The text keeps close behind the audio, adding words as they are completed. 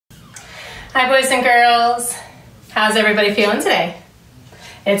Hi boys and girls. How's everybody feeling today?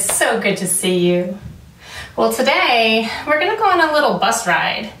 It's so good to see you. Well, today we're going to go on a little bus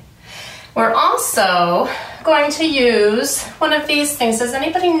ride. We're also going to use one of these things. Does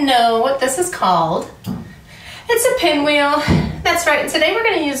anybody know what this is called? It's a pinwheel. That's right. And today we're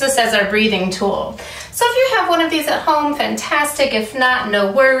going to use this as our breathing tool. So if you have one of these at home, fantastic. If not,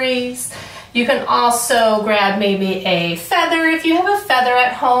 no worries. You can also grab maybe a feather if you have a feather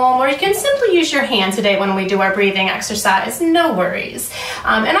at home, or you can simply use your hand today when we do our breathing exercise, no worries.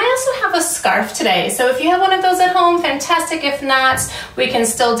 And I also have a scarf today, so if you have one of those at home, fantastic. If not, we can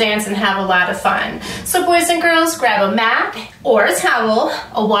still dance and have a lot of fun. So boys and girls, grab a mat or a towel,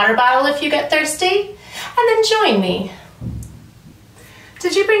 a water bottle if you get thirsty, and then join me.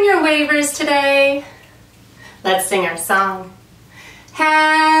 Did you bring your wavers today? Let's sing our song.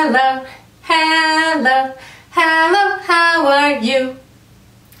 Hello. Hello, hello, how are you?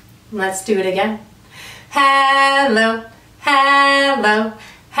 Let's do it again. Hello, hello,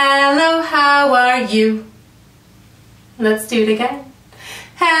 hello, how are you? Let's do it again.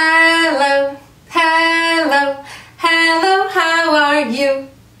 Hello, hello, hello, how are you?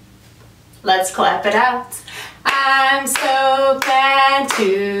 Let's clap it out. I'm so glad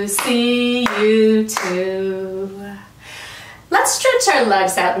to see you too. Let's stretch our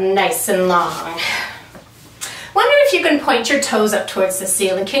legs out nice and long. Wonder if you can point your toes up towards the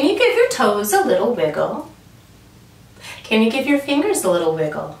ceiling. Can you give your toes a little wiggle? Can you give your fingers a little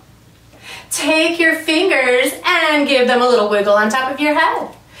wiggle? Take your fingers and give them a little wiggle on top of your head.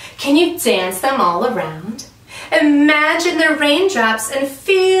 Can you dance them all around? Imagine the raindrops and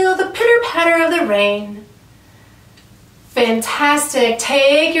feel the pitter-patter of the rain. Fantastic.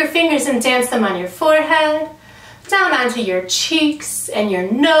 Take your fingers and dance them on your forehead, down onto your cheeks and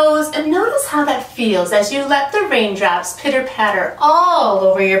your nose, and notice how that feels as you let the raindrops pitter-patter all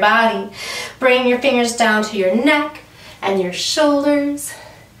over your body. Bring your fingers down to your neck and your shoulders,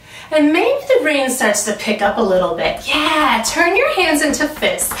 and maybe the rain starts to pick up a little bit. Yeah, turn your hands into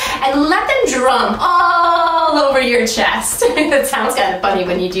fists and let them drum all over your chest. That sounds kind of funny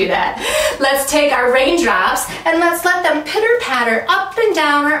when you do that. Let's take our raindrops and let's let them pitter-patter up and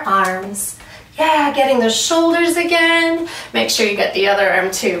down our arms. Yeah, getting the shoulders again. Make sure you get the other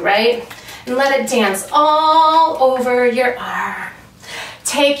arm too, right? And let it dance all over your arm.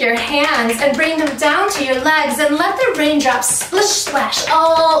 Take your hands and bring them down to your legs and let the raindrops splish splash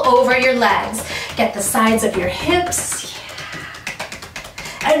all over your legs. Get the sides of your hips.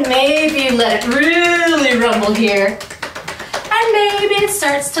 Yeah. And maybe let it really rumble here. And maybe it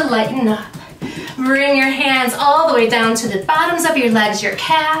starts to lighten up. Bring your hands all the way down to the bottoms of your legs, your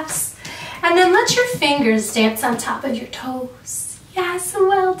calves. And then let your fingers dance on top of your toes. Yes,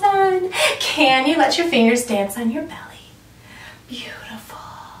 well done. Can you let your fingers dance on your belly? Beautiful.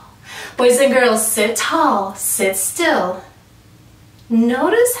 Boys and girls, sit tall, sit still.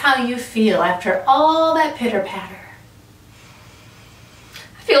 Notice how you feel after all that pitter-patter.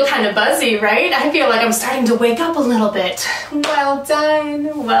 I feel kind of buzzy, right? I feel like I'm starting to wake up a little bit. Well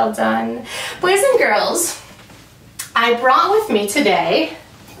done, well done. Boys and girls, I brought with me today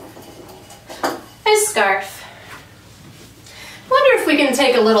a scarf. Wonder if we can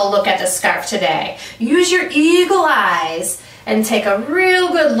take a little look at the scarf today. Use your eagle eyes and take a real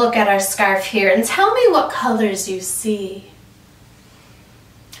good look at our scarf here and tell me what colors you see.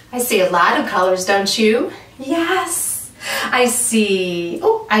 I see a lot of colors, don't you? Yes. I see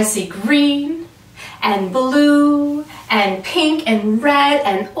green and blue and pink and red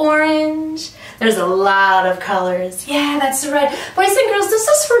and orange. There's a lot of colors. Yeah, that's right. Boys and girls, does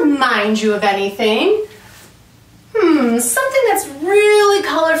this remind you of anything? Something that's really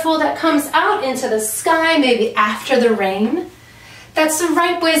colorful that comes out into the sky, maybe after the rain. That's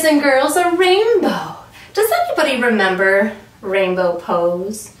right, boys and girls, a rainbow. Does anybody remember rainbow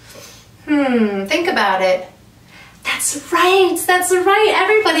pose? Think about it. That's right, that's right.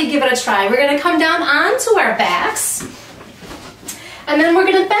 Everybody give it a try. We're gonna come down onto our backs. And then we're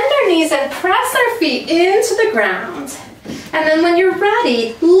going to bend our knees and press our feet into the ground. And then when you're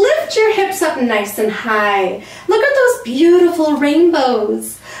ready, lift your hips up nice and high. Look at those beautiful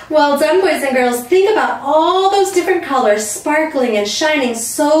rainbows. Well done, boys and girls. Think about all those different colors sparkling and shining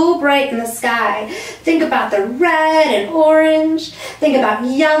so bright in the sky. Think about the red and orange. Think about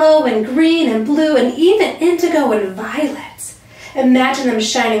yellow and green and blue and even indigo and violet. Imagine them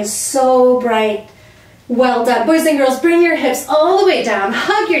shining so bright. Well done. Boys and girls, bring your hips all the way down,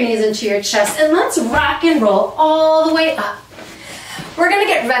 hug your knees into your chest, and let's rock and roll all the way up. We're going to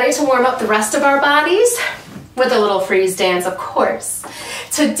get ready to warm up the rest of our bodies with a little freeze dance, of course.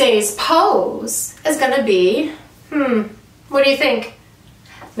 Today's pose is going to be, what do you think?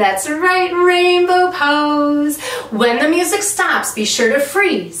 That's right, rainbow pose. When the music stops, be sure to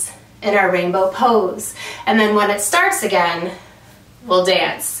freeze in our rainbow pose. And then when it starts again, we'll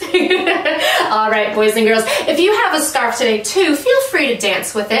dance. All right, boys and girls, if you have a scarf today too, feel free to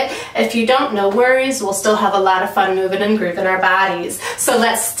dance with it. If you don't, no worries. We'll still have a lot of fun moving and grooving our bodies. So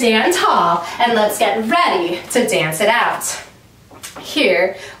let's stand tall and let's get ready to dance it out.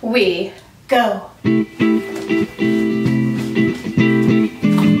 Here we go.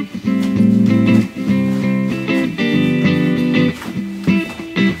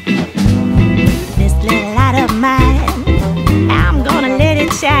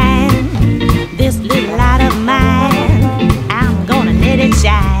 Shine. This little light of mine, I'm gonna let it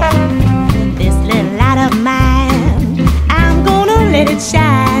shine. This little light of mine, I'm gonna let it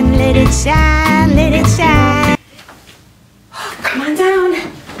shine, let it shine, let it shine. Come on down.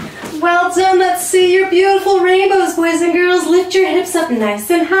 Well done. Let's see your beautiful rainbows, boys and girls. Lift your hips up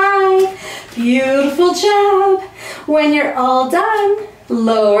nice and high. Beautiful job. When you're all done,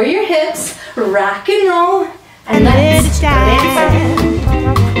 lower your hips, rock and roll, and let it shine.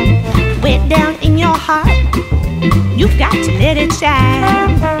 Way down in your heart, you've got to let it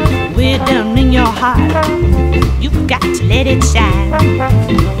shine. Way down in your heart, you've got to let it shine.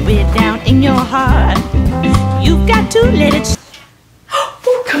 Way down in your heart, you've got to let it shine.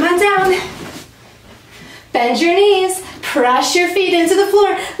 Oh, come on down. Bend your knees, press your feet into the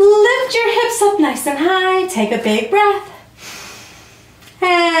floor, lift your hips up nice and high, take a big breath,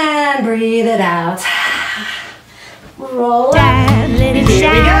 and breathe it out. Roll up. Let it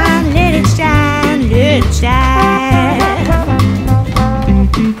shine, let it shine, let it shine.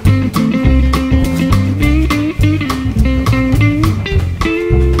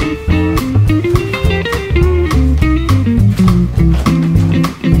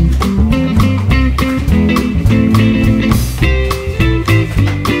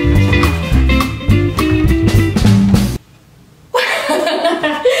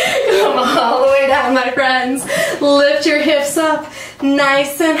 Come all the way down, my friends. Lift your hips up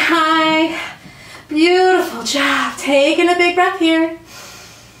nice and high. Beautiful job. Taking a big breath here.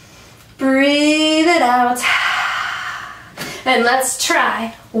 Breathe it out. And let's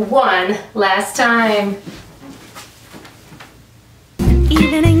try one last time.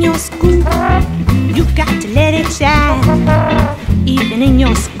 Even in your school, you've got to let it shine. Even in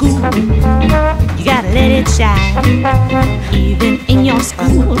your school, you gotta let it shine. Even in your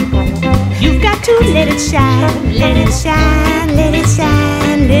school, you've got to let it shine. Let it shine, let it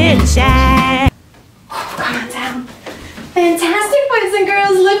shine, let it shine. Come on down. Fantastic, boys and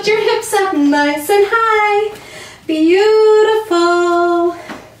girls. Lift your hips up nice and high. Beautiful.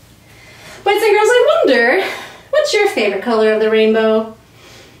 Boys and girls, I wonder, what's your favorite color of the rainbow?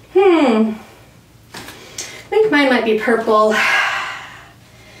 I think mine might be purple.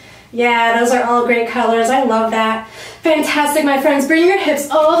 Yeah, those are all great colors. I love that. Fantastic, my friends. Bring your hips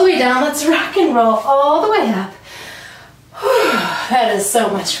all the way down. Let's rock and roll all the way up. Whew, that is so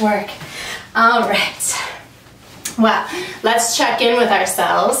much work. All right. Well, let's check in with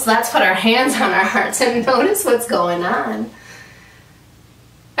ourselves. Let's put our hands on our hearts and notice what's going on.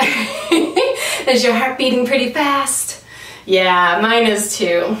 Is your heart beating pretty fast? Yeah, mine is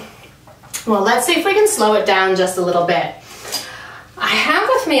too. Well, let's see if we can slow it down just a little bit. I have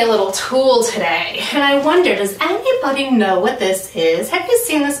with me a little tool today, and I wonder, does anybody know what this is? Have you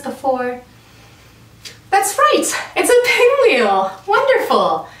seen this before? That's right, it's a pinwheel.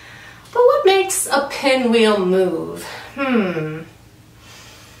 Wonderful. But what makes a pinwheel move?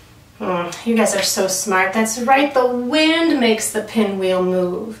 You guys are so smart. That's right, the wind makes the pinwheel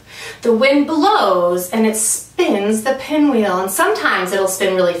move. The wind blows and it spins the pinwheel, and sometimes it'll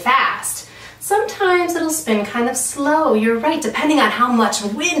spin really fast. Sometimes it'll spin kind of slow. You're right, depending on how much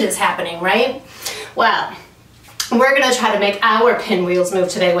wind is happening, right? Well, we're gonna try to make our pinwheels move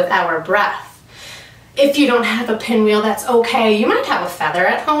today with our breath. If you don't have a pinwheel, that's okay. You might have a feather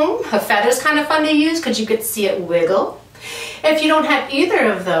at home. A feather's kind of fun to use because you get to see it wiggle. If you don't have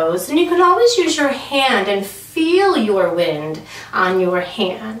either of those, then you can always use your hand and feel your wind on your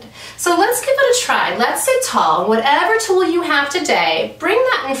hand. So let's give it a try. Let's sit tall. Whatever tool you have today, bring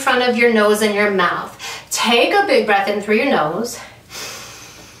that in front of your nose and your mouth. Take a big breath in through your nose.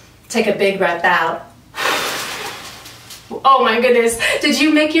 Take a big breath out. Oh my goodness, did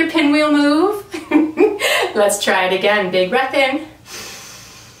you make your pinwheel move? Let's try it again. Big breath in.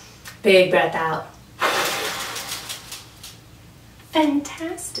 Big breath out.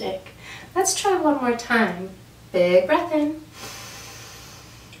 Fantastic. Let's try one more time. Big breath in.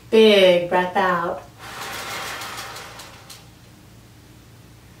 Big breath out.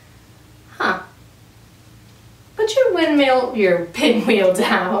 But your windmill pinwheel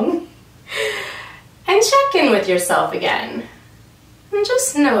down and check in with yourself again. And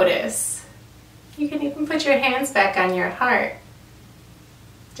just notice. You can even put your hands back on your heart.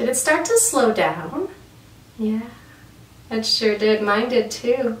 Did it start to slow down? Yeah, it sure did. Mine did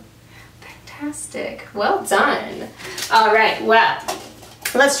too. Fantastic. Well done. All right, well,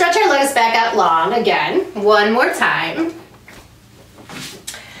 let's stretch our legs back out long again. One more time.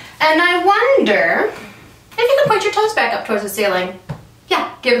 And I wonder if you can point your toes back up towards the ceiling.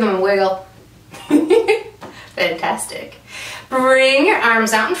 Yeah, give them a wiggle. Fantastic. Bring your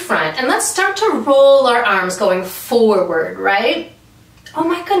arms out in front and let's start to roll our arms going forward, right? Oh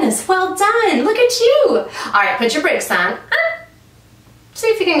my goodness, well done. Look at you. All right, put your brakes on. See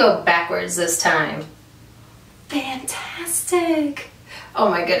if you can go backwards this time. Fantastic. Oh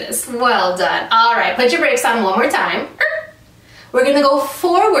my goodness, well done. All right, put your brakes on one more time. We're gonna go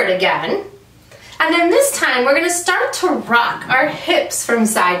forward again. And then this time we're gonna start to rock our hips from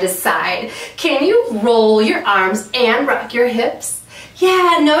side to side. Can you roll your arms and rock your hips?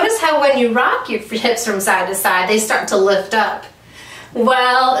 Yeah, notice how when you rock your hips from side to side, they start to lift up.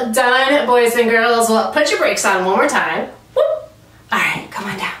 Well done, boys and girls. Well, put your brakes on one more time. Whoop. All right, come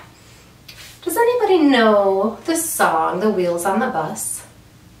on down. Does anybody know the song, The Wheels on the Bus?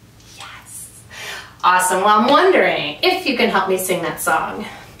 Yes. Awesome. Well, I'm wondering if you can help me sing that song.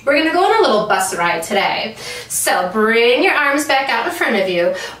 We're going to go on a little bus ride today. So bring your arms back out in front of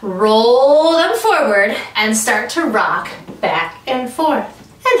you, roll them forward, and start to rock back and forth.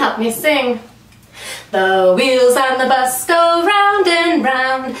 And help me sing. The wheels on the bus go round and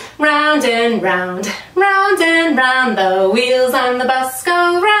round, round and round, round and round. The wheels on the bus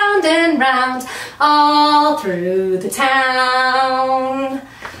go round and round, all through the town.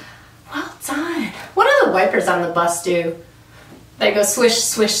 Well done. What do the wipers on the bus do? They go swish,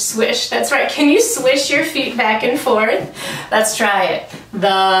 swish, swish. That's right. Can you swish your feet back and forth? Let's try it.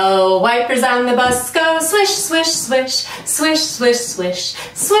 The wipers on the bus go swish, swish, swish, swish, swish, swish,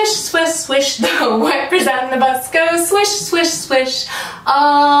 swish, swish, swish. The wipers on the bus go swish, swish, swish,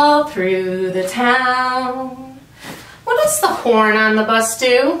 all through the town. What does the horn on the bus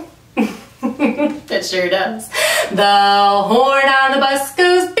do? It sure does. The horn on the bus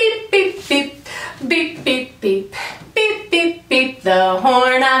goes beep, beep, beep, beep, beep, beep. Beep, beep, beep, the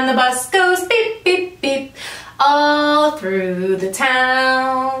horn on the bus goes beep, beep, beep, all through the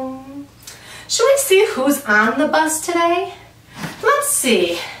town. Should we see who's on the bus today? Let's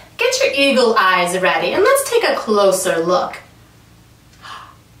see. Get your eagle eyes ready and let's take a closer look.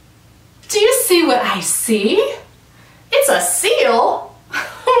 Do you see what I see? It's a seal.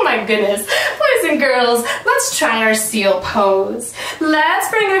 Oh my goodness. Boys and girls, let's try our seal pose. Let's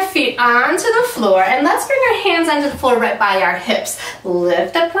bring our feet onto the floor and let's bring our hands onto the floor right by our hips.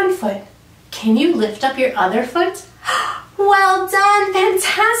 Lift up one foot. Can you lift up your other foot? Well done,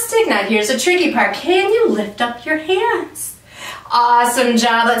 fantastic. Now here's a tricky part. Can you lift up your hands? Awesome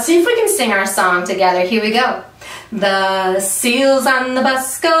job. Let's see if we can sing our song together. Here we go. The seals on the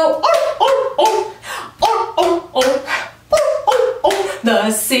bus go, oh, oh, oh, oh, oh, oh. Oh, oh, oh.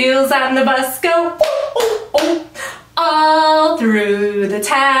 The seals on the bus go, oh, oh, oh, all through the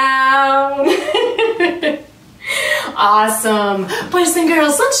town. Awesome. Boys and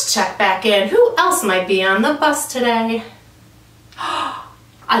girls, let's check back in. Who else might be on the bus today?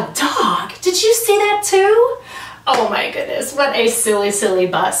 A dog. Did you see that too? Oh my goodness, what a silly, silly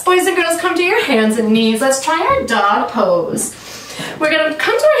bus. Boys and girls, come to your hands and knees. Let's try our dog pose. We're going to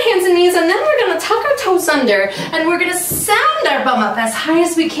come to our hands and knees and then we're going to tuck our toes under and we're going to sound our bum up as high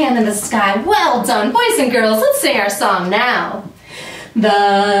as we can in the sky. Well done, boys and girls. Let's sing our song now.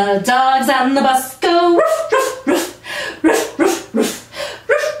 The dogs on the bus go roof, roof, roof, roof, roof, roof,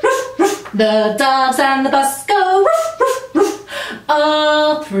 roof, roof, roof. The dogs on the bus go roof, roof, roof,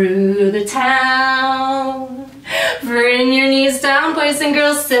 all through the town. Bring your knees down, boys and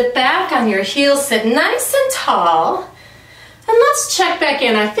girls. Sit back on your heels. Sit nice and tall. And let's check back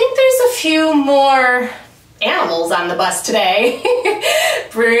in. I think there's a few more animals on the bus today.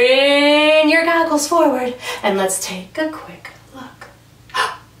 Bring your goggles forward and let's take a quick look.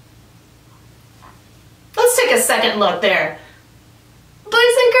 Let's take a second look there.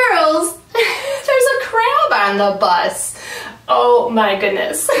 Boys and girls, there's a crab on the bus. Oh my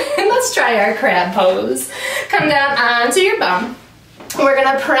goodness. Let's try our crab pose. Come down onto your bum. We're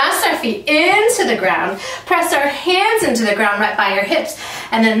going to press our feet into the ground, press our hands into the ground right by our hips,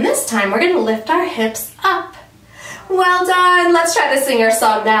 and then this time we're going to lift our hips up. Well done. Let's try to sing our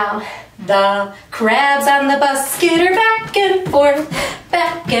song now. The crabs on the bus skitter back and forth,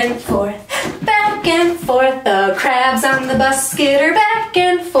 back and forth, back back and forth. The crabs on the bus skitter back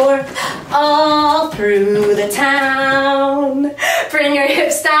and forth all through the town. Bring your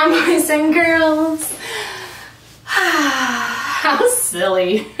hips down, boys and girls. How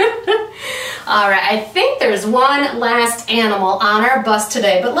silly. All right, I think there's one last animal on our bus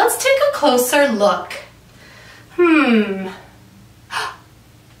today, but let's take a closer look. I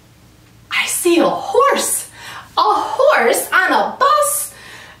see a horse. A horse on a bus?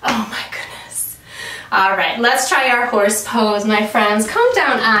 Oh my goodness. All right, let's try our horse pose, my friends. Come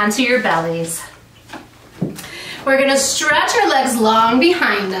down onto your bellies. We're gonna stretch our legs long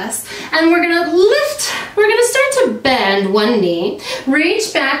behind us, and we're gonna lift. We're gonna start to bend one knee,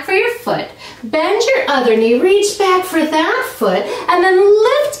 reach back for your foot, bend your other knee, reach back for that foot, and then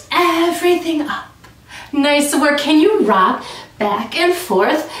lift everything up. Nice work. Can you rock back and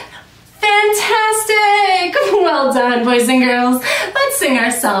forth? Fantastic! Well done, boys and girls. Let's sing our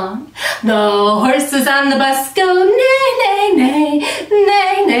song. The horses on the bus go neigh, neigh, neigh,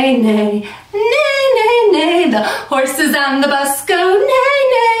 neigh, neigh, neigh, neigh, neigh, neigh. The horses on the bus go neigh,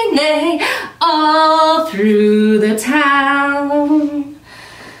 neigh, neigh, all through the town.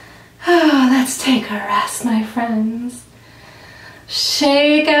 Oh, let's take a rest, my friends.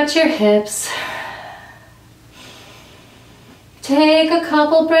 Shake out your hips. Take a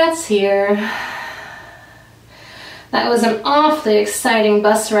couple breaths here. That was an awfully exciting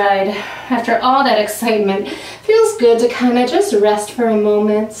bus ride. After all that excitement, feels good to kind of just rest for a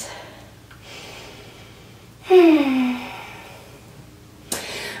moment.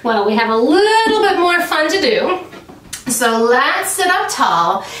 Well, we have a little bit more fun to do. So let's sit up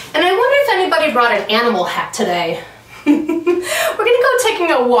tall. And I wonder if anybody brought an animal hat today. We're gonna go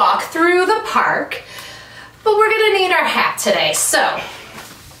taking a walk through the park. But we're gonna need our hat today. So,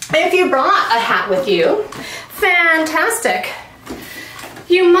 if you brought a hat with you, fantastic.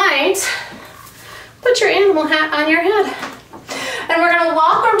 You might put your animal hat on your head. And we're gonna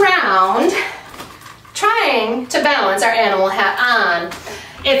walk around trying to balance our animal hat on.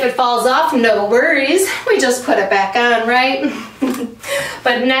 If it falls off, no worries. We just put it back on, right?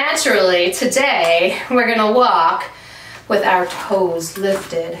 But naturally, today, we're gonna walk with our toes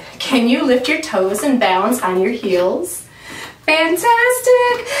lifted. Can you lift your toes and balance on your heels?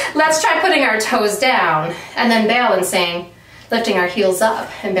 Fantastic! Let's try putting our toes down and then balancing, lifting our heels up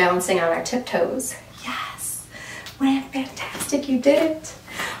and balancing on our tiptoes. Yes! Well, fantastic, you did it.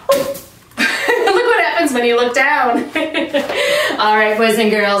 Oh. Look what happens when you look down. All right, boys and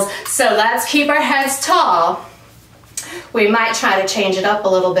girls, so let's keep our heads tall. We might try to change it up a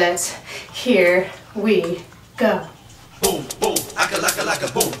little bit. Here we go. Boom, boom, like a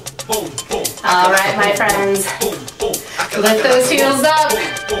boom, boom, boom. All right, my friends. Lift those heels up.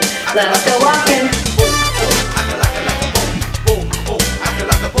 Let us go walking.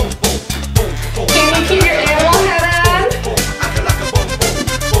 Can you keep your animal head on?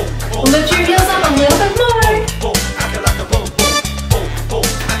 Lift your heels up a little bit more.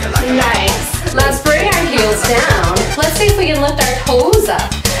 Nice. Let's bring our heels down. Let's see if we can lift our toes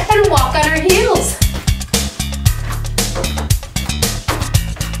up and walk on our heels.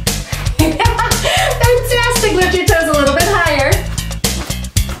 Fantastic! Lift your toes a little bit higher.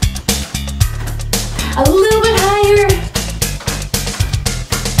 A little bit higher.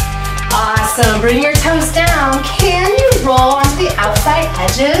 Awesome. Bring your toes down. Can you roll onto the outside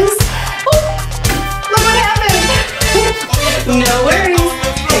edges? Oh, look what happened. No worries.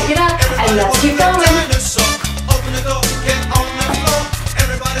 Pick it up and let's keep going.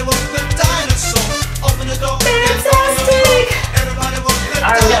 Fantastic!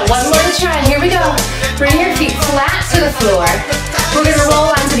 Alright, we got one more to try. Here we go. Bring your feet flat to the floor. We're going to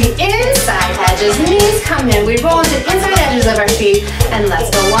roll onto the inside edges. Knees come in. We roll onto the inside edges of our feet and let's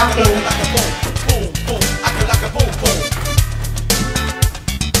go walking.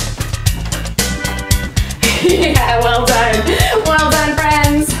 Yeah, well done. Well done,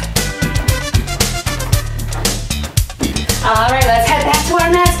 friends. Alright, let's head back to our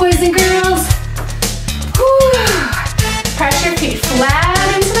mats, boys and girls. Whew. Press your feet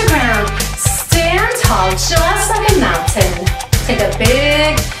flat into the ground. Stand tall, just like a mountain. Take a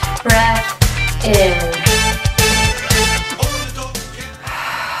big breath in.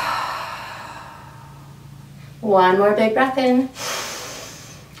 One more big breath in.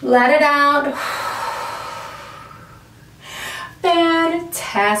 Let it out.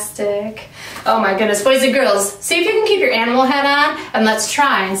 Fantastic. Oh my goodness, boys and girls, see if you can keep your animal head on, and let's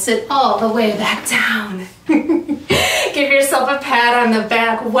try and sit all the way back down. Give yourself a pat on the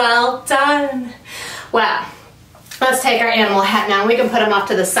back. Well done. Well, let's take our animal hat now. We can put them off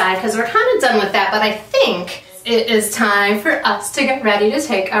to the side because we're kind of done with that, but I think it is time for us to get ready to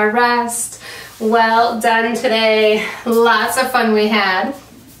take our rest. Well done today. Lots of fun we had.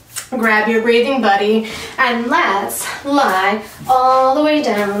 Grab your breathing buddy and let's lie all the way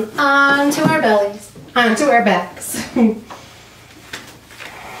down onto our bellies, onto our backs. And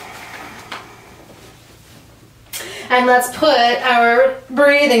let's put our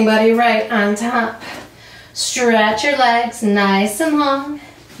breathing buddy right on top. Stretch your legs nice and long.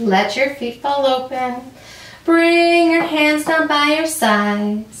 Let your feet fall open. Bring your hands down by your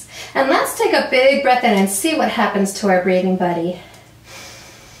sides. And let's take a big breath in and see what happens to our breathing buddy.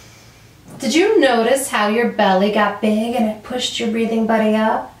 Did you notice how your belly got big and it pushed your breathing buddy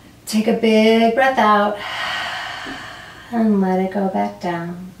up? Take a big breath out and let it go back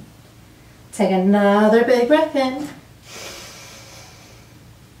down. Take another big breath in.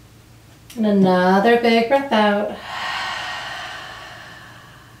 And another big breath out.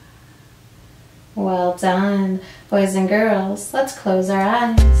 Well done, boys and girls. Let's close our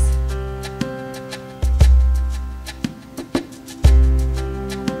eyes.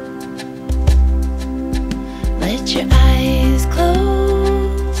 Let your eyes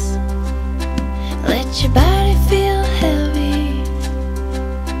close. Let your body feel heavy.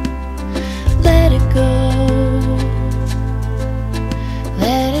 Let it go.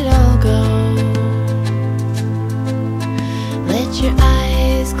 Let it all go. Let your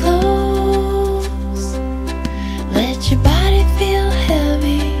eyes close. Let your body feel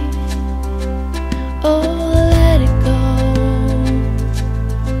heavy. Oh, let it go.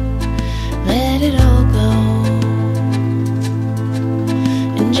 Let it all go.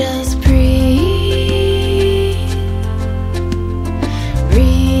 And just breathe.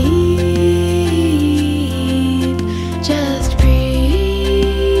 Breathe. Just breathe.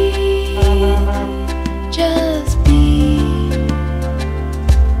 Just be.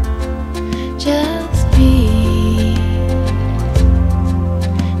 Just be.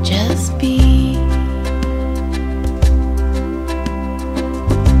 Just be.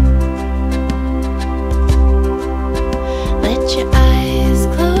 Let your eyes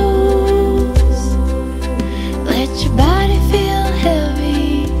close. Let your body feel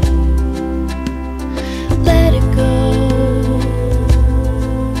heavy. Let it go.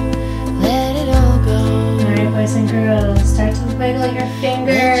 Let it all go. Alright, boys and girls, start to wiggle your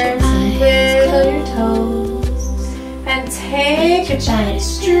fingers and wiggle your toes. And take a giant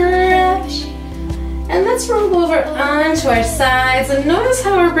stretch. And let's roll over onto our sides and notice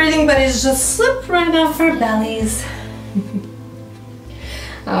how our breathing buddies just slip right off our bellies.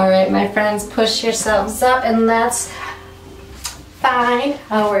 Alright, my friends, push yourselves up and let's find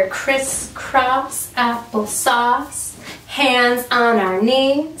our crisscross applesauce. Hands on our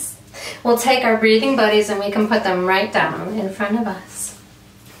knees. We'll take our breathing buddies and we can put them right down in front of us.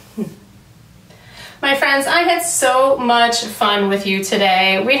 My friends, I had so much fun with you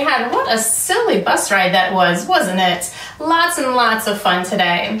today. We had, what a silly bus ride that was, wasn't it? Lots and lots of fun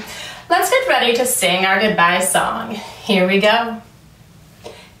today. Let's get ready to sing our goodbye song. Here we go.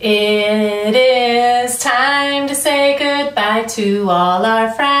 It is time to say goodbye to all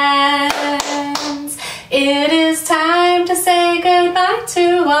our friends. It is time to say goodbye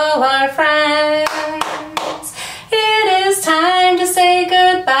to all our friends. It is time to say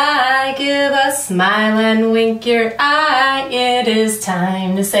goodbye. Give a smile and wink your eye. It is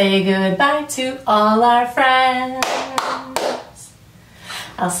time to say goodbye to all our friends.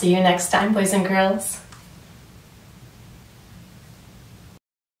 I'll see you next time, boys and girls.